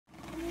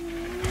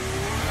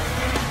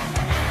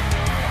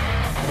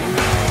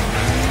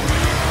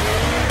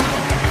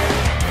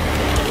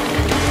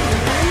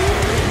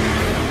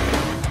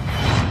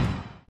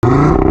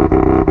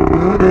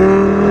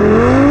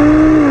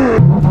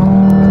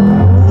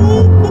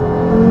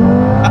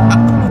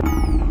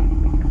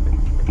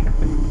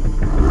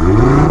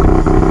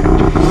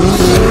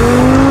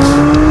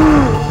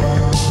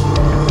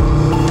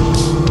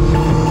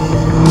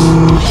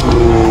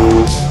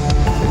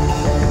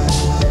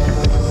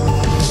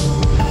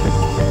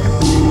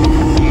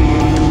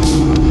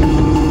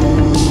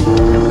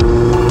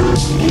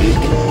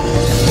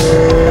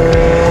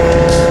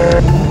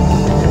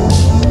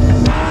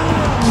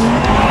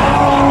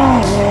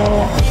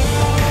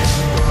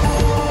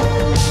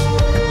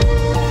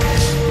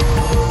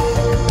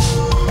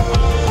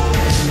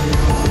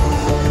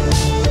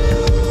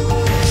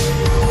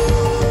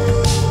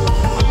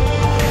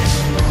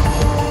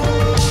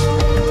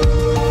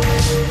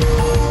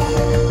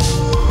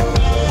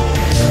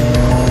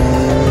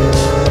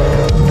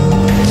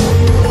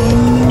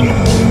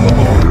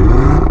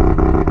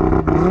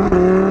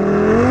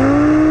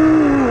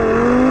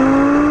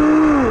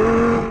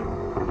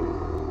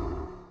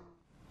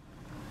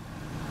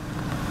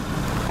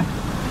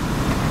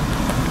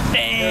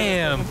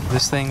Damn,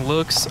 this thing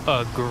looks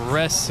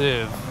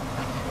aggressive.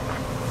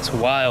 It's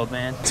wild,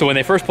 man. So when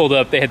they first pulled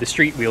up, they had the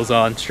street wheels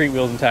on, street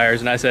wheels and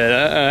tires, and I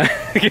said,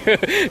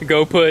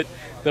 go put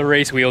the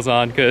race wheels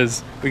on,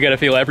 because we gotta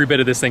feel every bit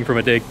of this thing from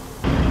a dig.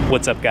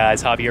 What's up,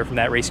 guys? Javier from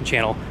That Racing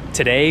Channel.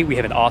 Today, we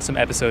have an awesome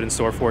episode in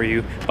store for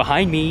you.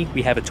 Behind me,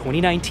 we have a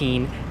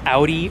 2019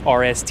 Audi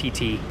RS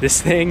TT.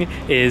 This thing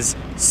is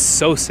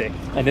so sick,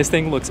 and this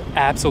thing looks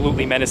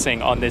absolutely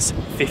menacing on this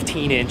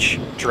 15-inch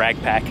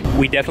drag pack.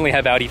 We definitely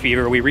have Audi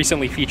fever. We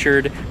recently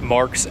featured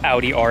Mark's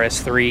Audi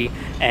RS3,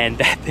 and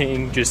that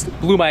thing just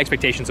blew my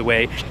expectations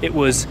away. It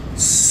was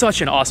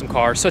such an awesome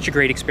car, such a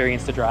great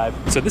experience to drive.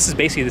 So this is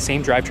basically the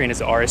same drivetrain as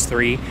the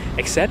RS3,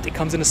 except it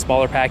comes in a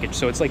smaller package.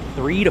 So it's like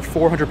 300 to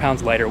 400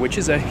 pounds lighter, which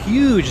is a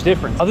huge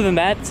difference. Other than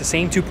that, it's the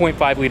same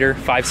 2.5 liter,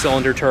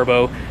 5-cylinder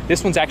turbo.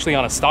 This one's actually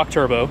on a stock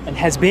turbo and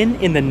has been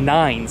in the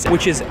 9s,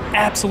 which is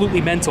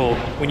absolutely mental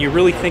when you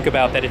really think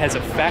about that. It has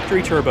a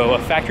factory turbo, a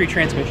factory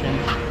transmission,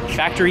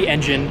 factory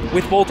engine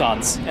with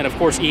bolt-ons, and of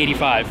course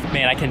E85.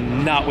 Man, I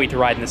cannot wait to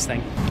ride in this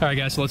thing. All right,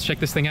 guys, so let's check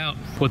this thing out.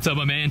 What's up,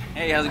 my man?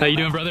 Hey, how's it going? How you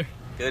doing, brother?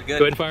 Good, good.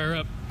 Go ahead and fire her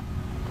up.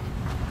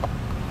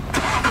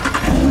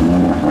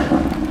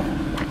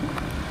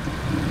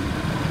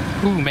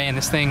 Ooh, man,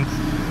 this thing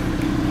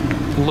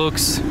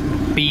looks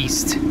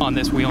beast on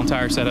this wheel and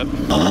tire setup.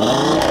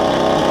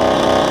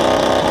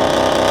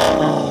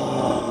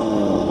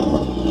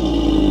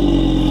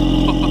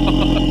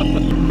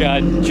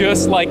 God,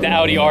 just like the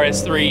Audi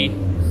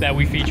RS3 that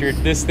we featured,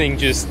 this thing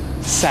just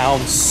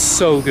sounds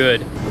so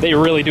good. They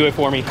really do it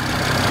for me.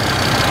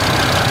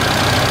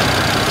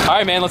 All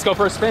right, man, let's go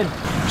for a spin.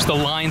 Just the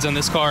lines on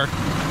this car.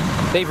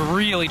 They've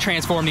really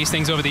transformed these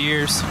things over the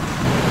years.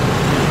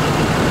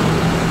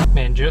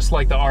 Man, just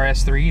like the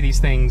RS3, these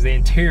things, the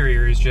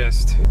interior is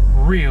just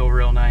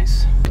real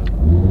nice.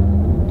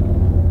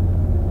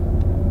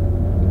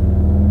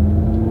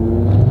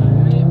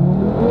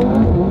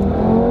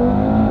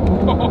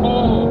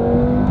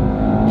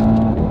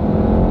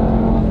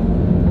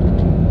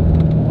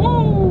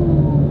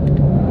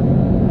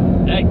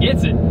 That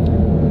gets it.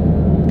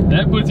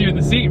 That puts you in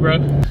the seat, bro.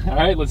 All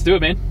right, let's do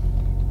it, man.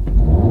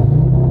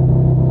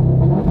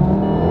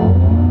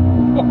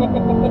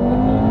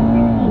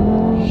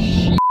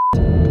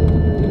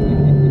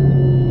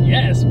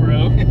 Yes,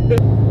 bro.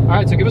 All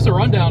right, so give us a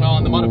rundown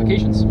on the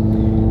modifications.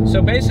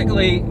 So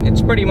basically,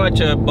 it's pretty much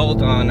a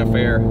bolt-on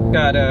affair.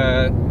 Got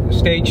a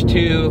stage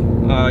 2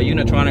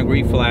 Unitronic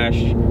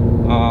reflash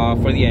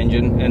for the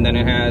engine, and then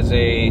it has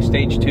a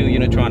stage 2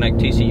 Unitronic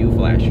TCU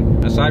flash.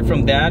 Aside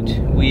from that,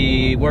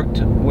 we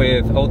worked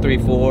with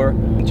 034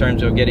 in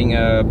terms of getting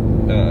a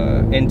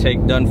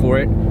intake done for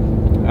it.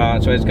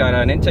 So it's got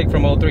an intake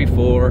from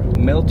 034,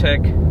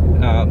 Miltech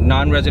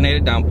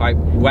non-resonated downpipe,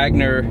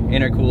 Wagner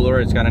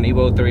intercooler. It's got an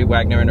Evo 3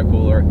 Wagner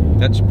intercooler.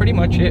 That's pretty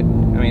much it.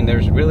 I mean,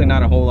 there's really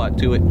not a whole lot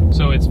to it.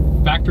 So it's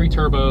factory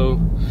turbo,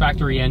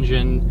 factory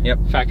engine, yep,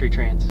 factory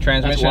trans.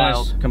 Transmission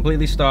is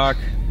completely stock,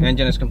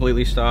 engine is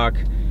completely stock.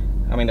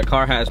 I mean, the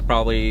car has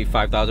probably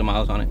 5,000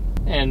 miles on it.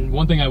 And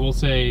one thing I will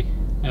say,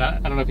 and I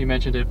don't know if you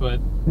mentioned it, but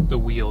the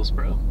wheels,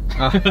 bro.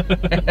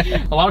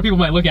 A lot of people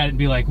might look at it and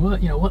be like,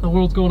 what, you know, what in the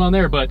world's going on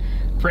there? But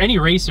for any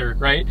racer,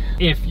 right?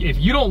 If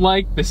you don't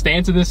like the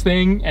stance of this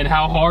thing and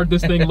how hard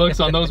this thing looks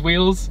on those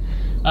wheels,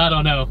 I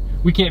don't know.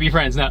 We can't be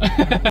friends now.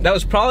 That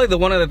was probably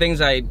one of the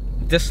things I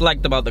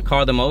disliked about the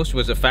car the most,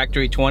 was the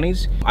factory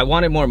 20s. I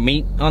wanted more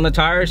meat on the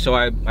tires, so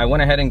I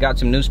went ahead and got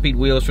some new speed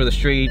wheels for the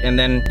street. And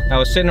then I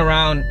was sitting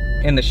around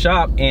in the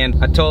shop and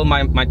I told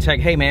my tech,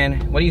 hey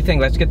man, what do you think?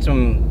 Let's get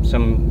some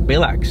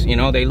Bilacs. You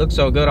know, they look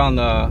so good on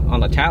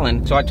the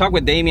Talon. So I talked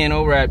with Damien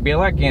over at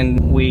Bilac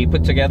and we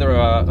put together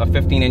a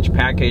 15-inch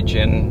package,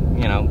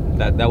 and you know,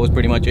 that was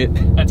pretty much it.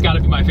 That's got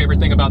to be my favorite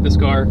thing about this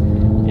car.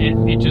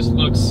 It just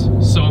looks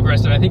so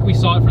aggressive. I think we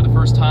saw it for the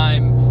first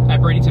time at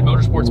Bradenton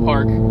Motorsports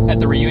Park at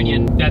the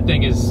reunion. That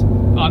thing is,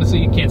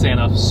 honestly, can't say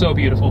enough, so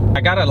beautiful.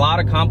 I got a lot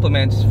of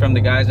compliments from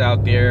the guys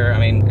out there. I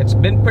mean, it's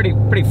been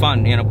pretty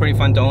fun, you know, pretty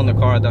fun to own the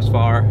car thus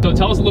far. So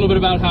tell us a little bit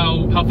about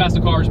how fast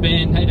the car's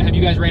been. Have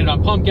you guys ran it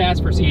on pump gas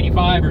for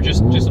C85 or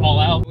just all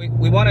out?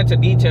 We wanted to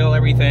detail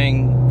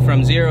everything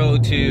from 0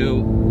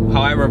 to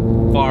however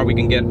far we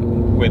can get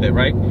with it,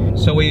 right?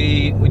 So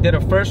we did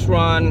a first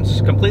run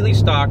completely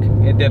stock.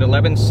 It did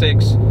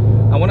 11.6.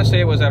 I want to say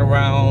it was at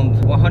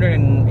around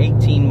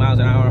 118 miles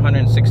an hour,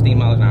 116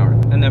 miles an hour.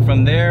 And then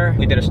from there,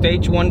 we did a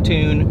stage 1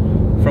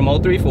 tune from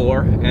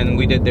 034, and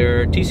we did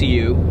their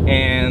TCU,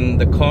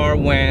 and the car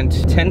went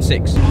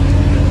 10.6.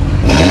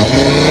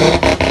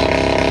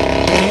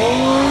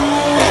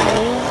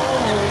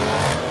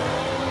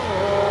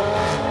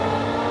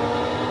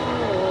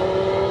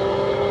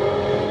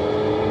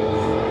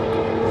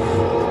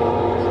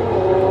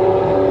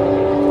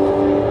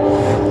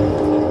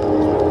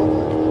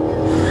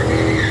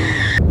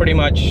 Pretty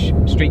much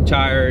street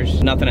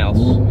tires, nothing else,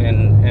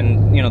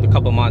 and you know, the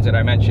couple mods that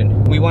I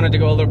mentioned. We wanted to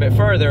go a little bit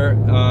further.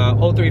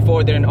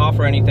 034 didn't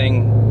offer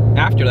anything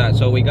after that.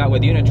 So we got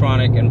with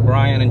Unitronic, and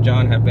Brian and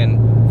John have been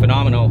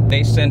phenomenal.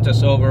 They sent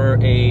us over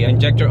a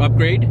injector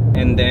upgrade,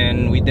 and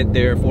then we did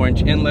their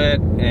 4-inch inlet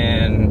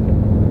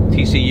and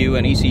TCU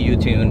and ECU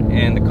tune,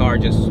 and the car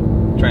just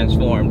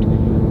transformed.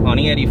 On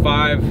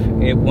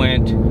E85 it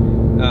went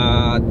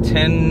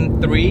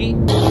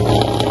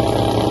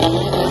 10.3.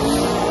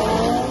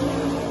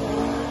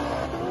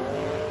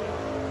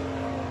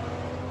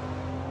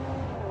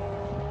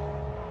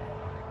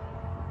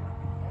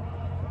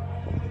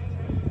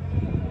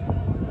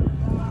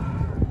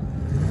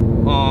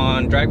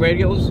 on drag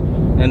radials,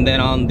 and then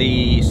on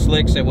the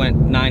slicks it went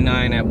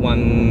 9.9 at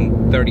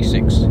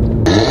 136.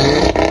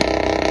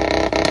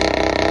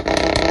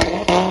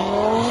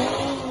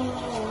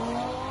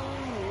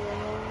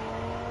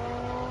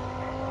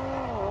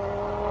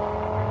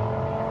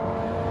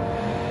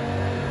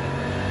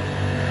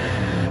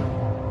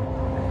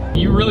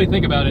 You really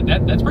think about it,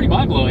 that's pretty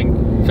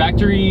mind-blowing.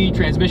 Factory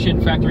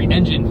transmission, factory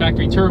engine,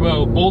 factory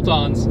turbo,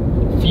 bolt-ons,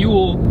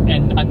 fuel,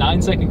 and a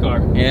 9-second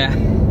car. Yeah,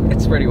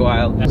 it's pretty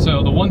wild.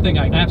 So the one thing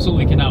I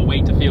absolutely cannot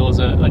wait to feel is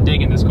a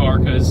dig in this car,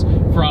 because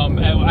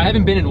I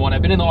haven't been in one.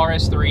 I've been in the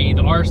RS3.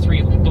 The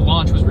RS3, the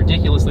launch was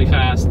ridiculously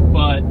fast,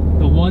 but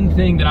the one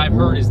thing that I've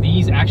heard is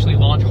these actually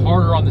launch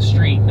harder on the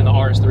street than the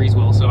RS3s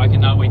will, so I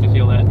cannot wait to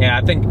feel that. Yeah,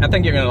 I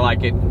think you're gonna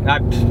like it.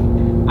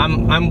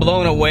 I'm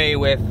blown away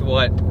with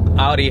what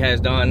Audi has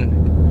done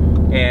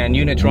and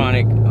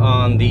Unitronic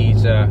on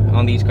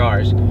these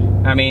cars.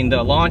 I mean,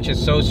 the launch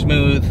is so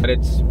smooth, but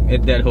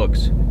it dead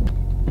hooks.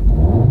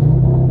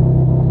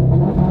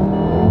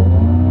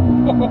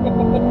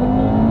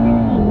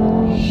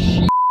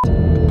 Shit.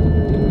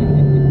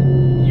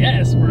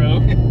 Yes,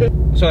 bro.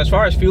 So as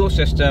far as fuel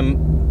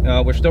system,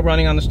 we're still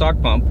running on the stock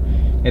pump.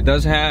 It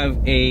does have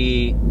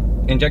a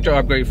injector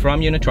upgrade from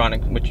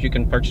Unitronic, which you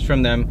can purchase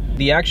from them.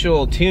 The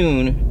actual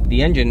tune,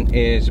 the engine,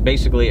 is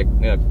basically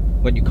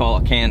what you call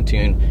a can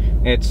tune.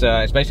 It's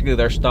basically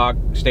their stock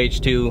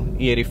stage 2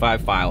 E85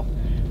 file.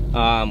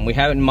 We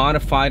haven't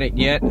modified it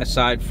yet,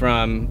 aside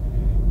from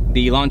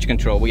the launch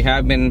control. We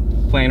have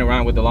been playing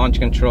around with the launch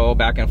control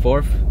back and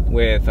forth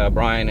with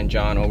Brian and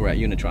John over at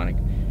Unitronic.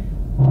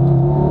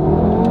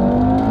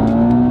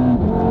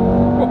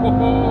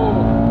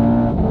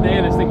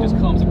 Man, this thing just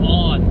comes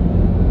on.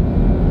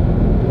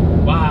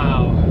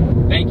 Wow.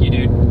 Thank you,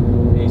 dude.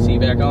 AC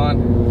back on.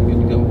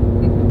 Good to go.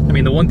 I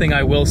mean, the one thing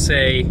I will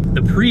say,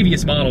 the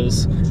previous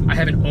models, I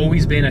haven't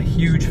always been a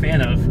huge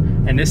fan of,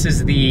 and this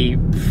is the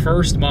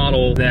first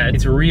model that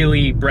it's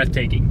really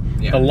breathtaking.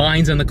 Yeah. The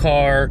lines on the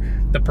car,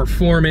 the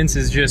performance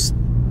is just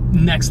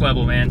next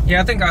level, man.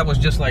 Yeah, I think I was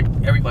just like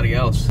everybody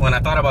else. When I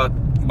thought about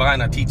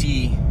buying a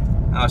TT,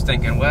 I was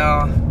thinking,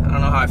 well, I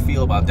don't know how I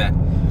feel about that.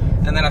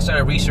 And then I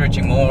started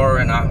researching more,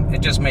 and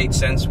it just made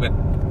sense with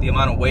the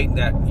amount of weight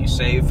that you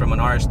save from an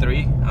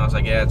RS3. I was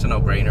like, yeah, it's a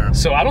no-brainer.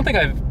 So I don't think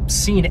I've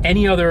seen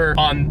any other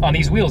on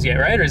these wheels yet,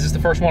 right? Or is this the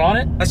first one on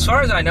it? As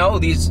far as I know,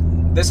 this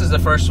is the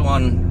first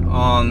one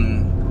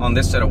on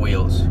this set of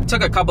wheels. It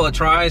took a couple of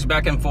tries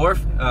back and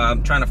forth,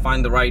 trying to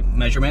find the right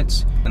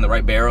measurements and the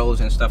right barrels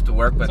and stuff to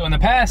work. But so in the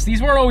past,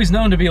 these weren't always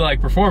known to be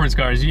like performance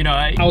cars. You know,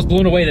 I was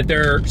blown away that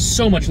they're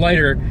so much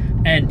lighter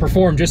and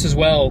perform just as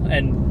well,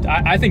 and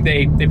I think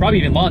they probably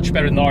even launch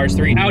better than the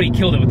RS3. Audi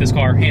killed it with this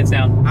car, hands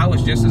down. I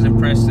was just as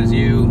impressed as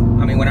you.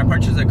 I mean, when I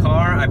purchased the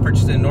car, I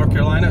purchased it in North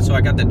Carolina, so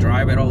I got to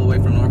drive it all the way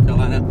from North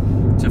Carolina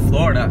to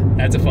Florida.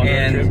 That's a fun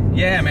road trip.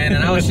 Yeah, man,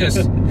 and I was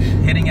just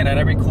hitting it at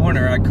every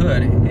corner I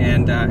could,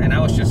 and I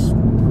was just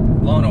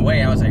blown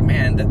away. I was like,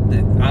 man,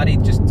 the Audi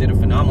just did a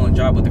phenomenal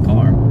job with the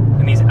car.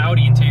 And these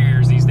Audi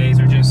interiors these days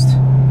are just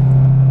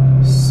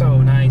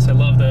so nice. I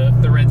love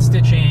the red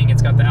stitching.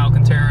 It's got the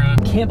Alcantara.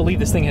 Can't believe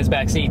this thing has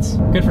back seats.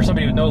 Good for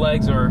somebody with no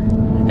legs, or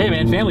hey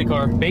man, family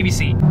car, baby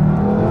seat.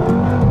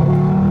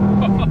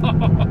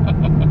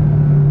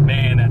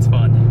 Man, that's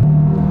fun.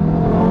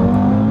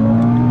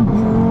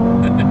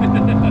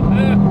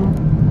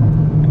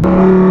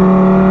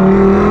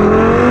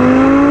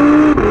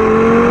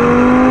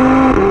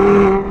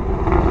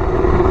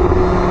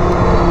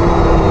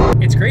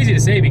 It's crazy to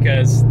say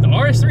because the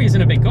RS3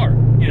 isn't a big car.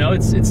 You know,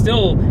 it's a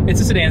sedan.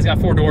 It's got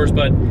 4 doors,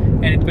 but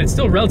it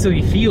still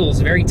relatively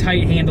feels very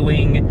tight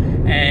handling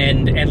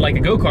and like a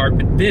go-kart.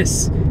 But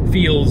this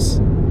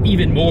feels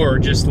even more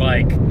just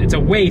like it's a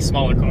way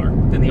smaller car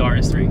than the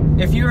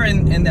RS3. If you're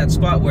in that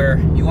spot where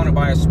you want to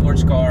buy a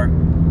sports car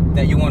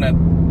that you want to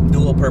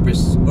dual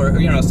purpose, or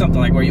you know, something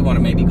like where you want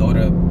to maybe go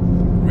to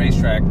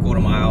racetrack, quarter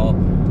mile,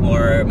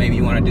 or maybe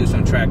you want to do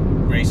some track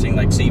racing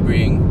like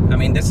Sebring. I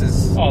mean, this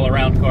is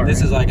all-around car.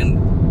 This is like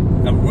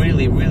a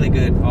really, really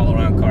good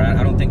all-around car.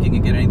 I don't think you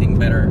can get anything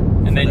better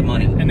for the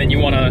money. And then you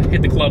want to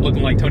hit the club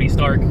looking like Tony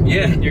Stark.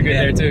 Yeah, you're good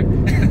there too.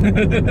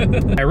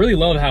 I really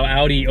love how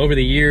Audi over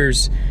the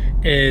years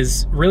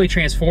is really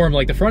transformed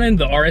like the front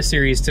end of the RS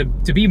series to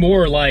be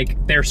more like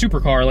their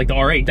supercar, like the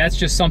R8. That's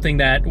just something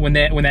that when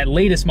that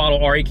latest model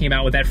R8 came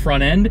out with that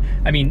front end,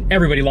 I mean,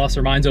 everybody lost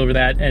their minds over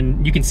that,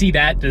 and you can see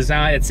that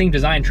design, that same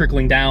design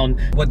trickling down.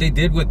 What they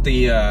did with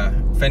the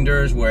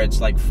fenders, where it's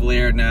like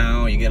flared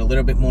now, you get a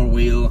little bit more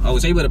wheel. I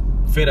was able to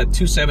fit a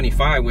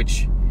 275,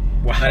 which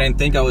Wow. I didn't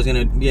think I was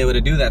gonna be able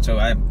to do that, so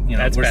we're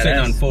badass. sitting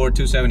on 4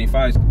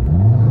 275s.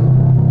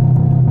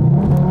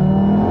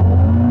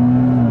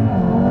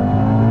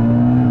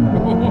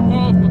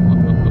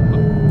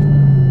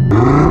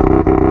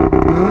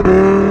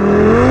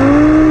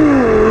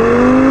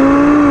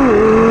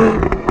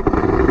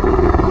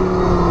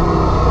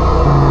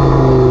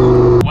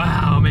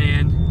 Wow,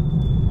 man.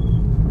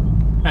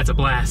 That's a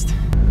blast.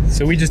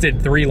 So we just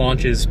did 3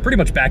 launches, pretty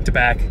much back to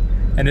back,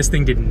 and this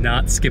thing did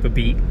not skip a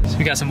beat. So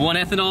we got some 1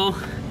 ethanol,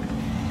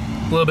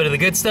 a little bit of the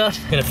good stuff.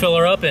 Gonna fill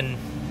her up and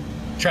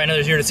try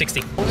another 0 to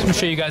 60. Just gonna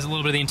show you guys a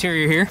little bit of the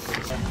interior here.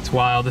 It's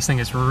wild, this thing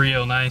is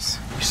real nice.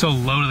 You're so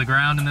low to the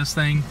ground in this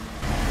thing.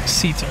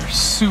 Seats are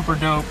super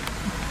dope.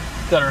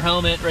 Got our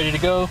helmet ready to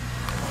go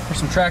for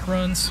some track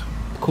runs.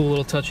 Cool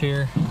little touch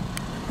here.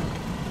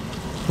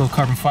 Little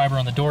carbon fiber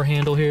on the door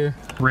handle here.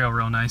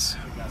 Real nice.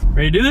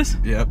 Ready to do this?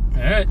 Yep.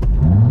 All right.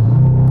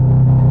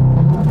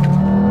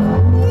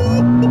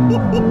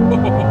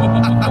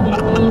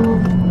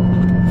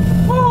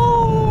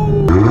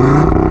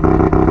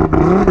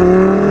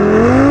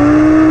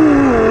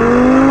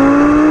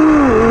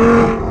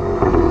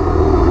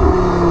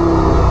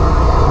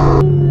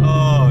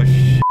 Oh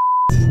shit.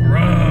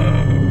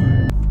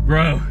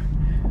 Bro,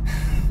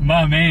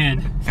 my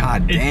man.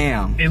 God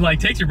damn. It like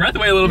takes your breath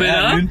away a little bit,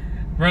 huh? Dude.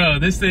 Bro,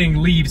 this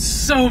thing leaves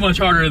so much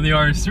harder than the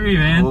RS3,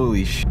 man.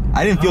 Holy shit.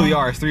 I didn't feel the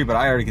RS3, but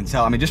I already can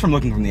tell. I mean, just from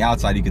looking from the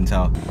outside, you can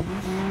tell.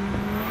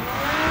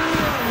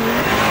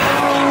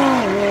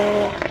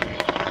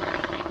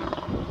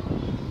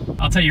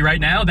 I'll tell you right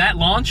now, that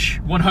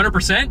launch,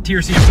 100%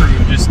 TRC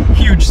approved. Just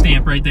huge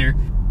stamp right there.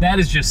 That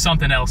is just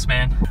something else,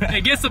 man.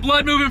 It gets the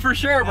blood moving for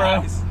sure,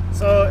 bro.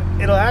 So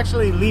it'll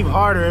actually leave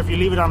harder if you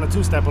leave it on the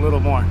 2-step a little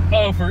more.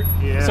 Oh,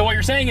 Yeah. So what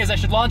you're saying is I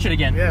should launch it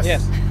again?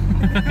 Yes.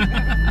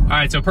 All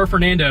right, so per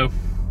Fernando,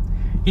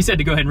 he said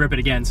to go ahead and rip it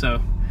again,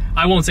 so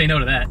I won't say no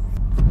to that.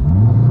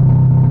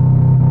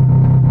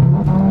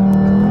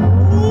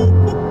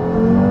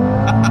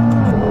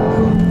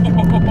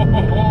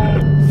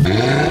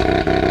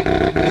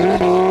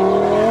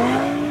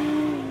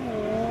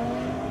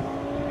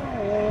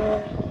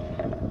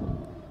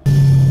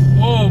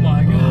 Oh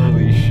my God.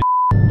 Holy shit.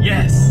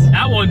 Yes,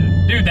 that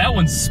one, dude, that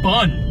one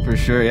spun. For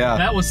sure, yeah.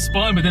 That was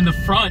spun, but then the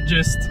front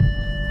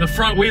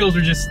wheels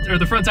were just, or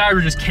the front tires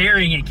were just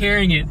carrying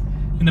it,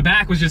 and the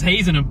back was just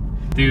hazing them.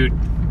 Dude,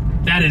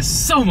 that is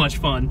so much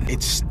fun.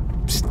 It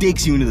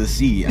stakes you into the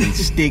seat. I mean,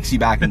 stakes you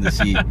back in the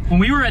seat. When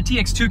we were at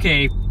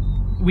TX2K,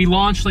 we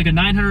launched like a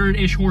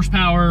 900-ish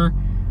horsepower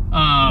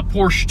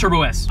Porsche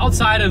Turbo S.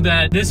 Outside of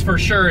that, this for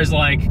sure is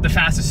like the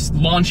fastest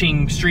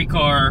launching street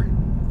car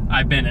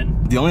I've been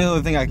in. The only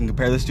other thing I can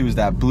compare this to is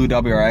that blue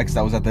WRX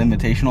that was at the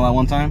Invitational at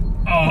one time.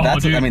 Oh,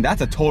 that's dude. I mean,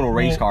 that's a total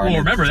race car. Well,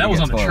 remember, that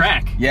was on the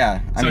track. Yeah.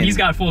 So he's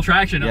got full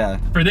traction. Yeah.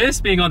 For this,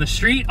 being on the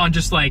street, on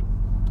just like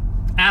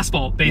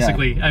asphalt,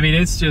 basically. Yeah. I mean,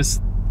 it's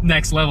just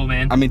next level,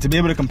 man. I mean, to be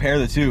able to compare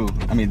the two,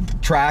 I mean,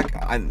 track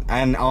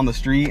and on the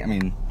street, I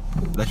mean,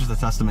 that's just a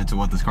testament to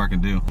what this car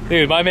can do.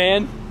 Dude, my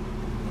man,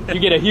 you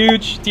get a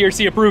huge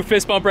TRC approved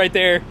fist bump right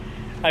there.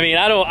 I mean,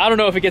 I don't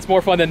know if it gets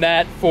more fun than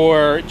that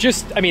for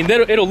just, I mean,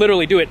 it'll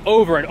literally do it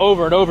over and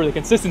over and over. The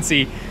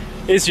consistency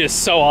is just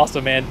so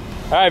awesome, man.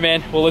 All right,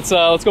 man. Well, let's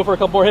go for a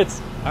couple more hits.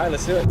 All right,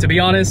 let's do it. To be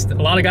honest, a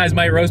lot of guys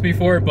might roast me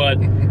for it, but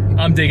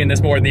I'm digging this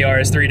more than the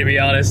RS3, to be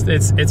honest.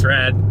 It's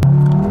rad.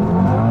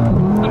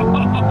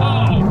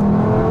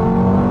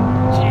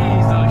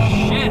 Jeez, those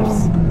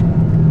shifts.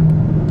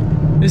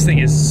 This thing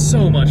is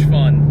so much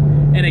fun.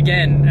 And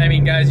again, I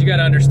mean, guys, you got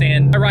to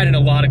understand, I ride in a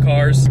lot of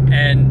cars,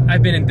 and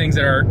I've been in things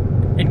that are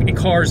in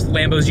cars,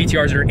 Lambos,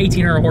 GTRs that are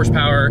 1800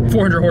 horsepower,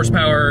 400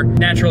 horsepower,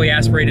 naturally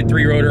aspirated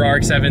 3-rotor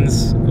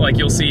RX-7s, like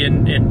you'll see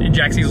in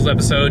Jack Cecil's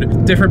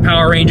episode. Different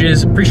power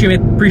ranges,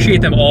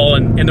 appreciate them all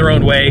in their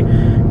own way.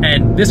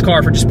 And this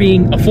car, for just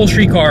being a full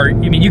street car, I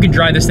mean, you can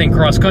drive this thing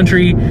cross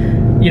country.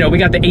 You know, we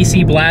got the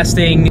AC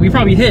blasting. We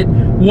probably hit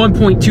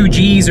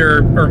 1.2 Gs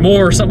or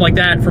more, or something like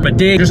that from a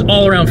dig. Just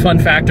all around fun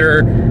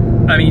factor.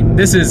 I mean,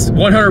 this is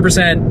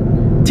 100%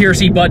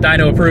 TRC butt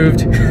dyno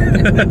approved.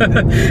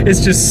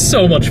 It's just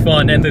so much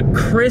fun, and the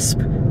crisp,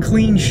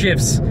 clean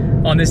shifts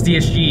on this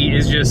DSG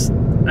is just,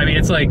 I mean,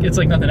 it's like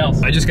nothing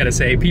else. I just gotta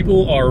say,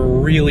 people are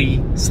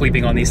really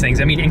sleeping on these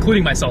things. I mean,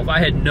 including myself. I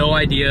had no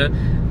idea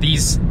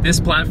this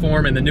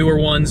platform and the newer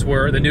ones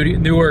were, the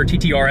newer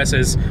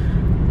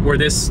TTRSs were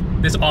this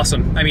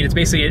awesome. I mean, it's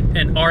basically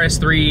an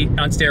RS3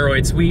 on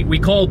steroids. We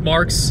called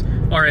Mark's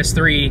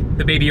RS3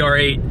 the baby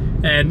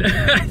R8, and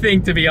I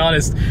think, to be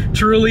honest,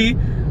 truly,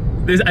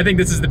 I think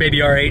this is the baby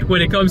R8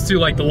 when it comes to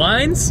like the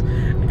lines,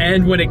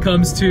 and when it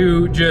comes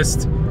to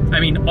just, I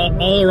mean,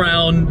 all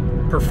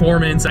around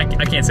performance. I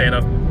can't say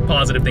enough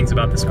positive things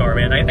about this car,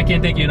 man. I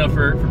can't thank you enough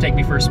for taking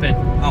me for a spin.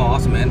 Oh,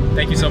 awesome, man.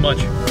 Thank you so much.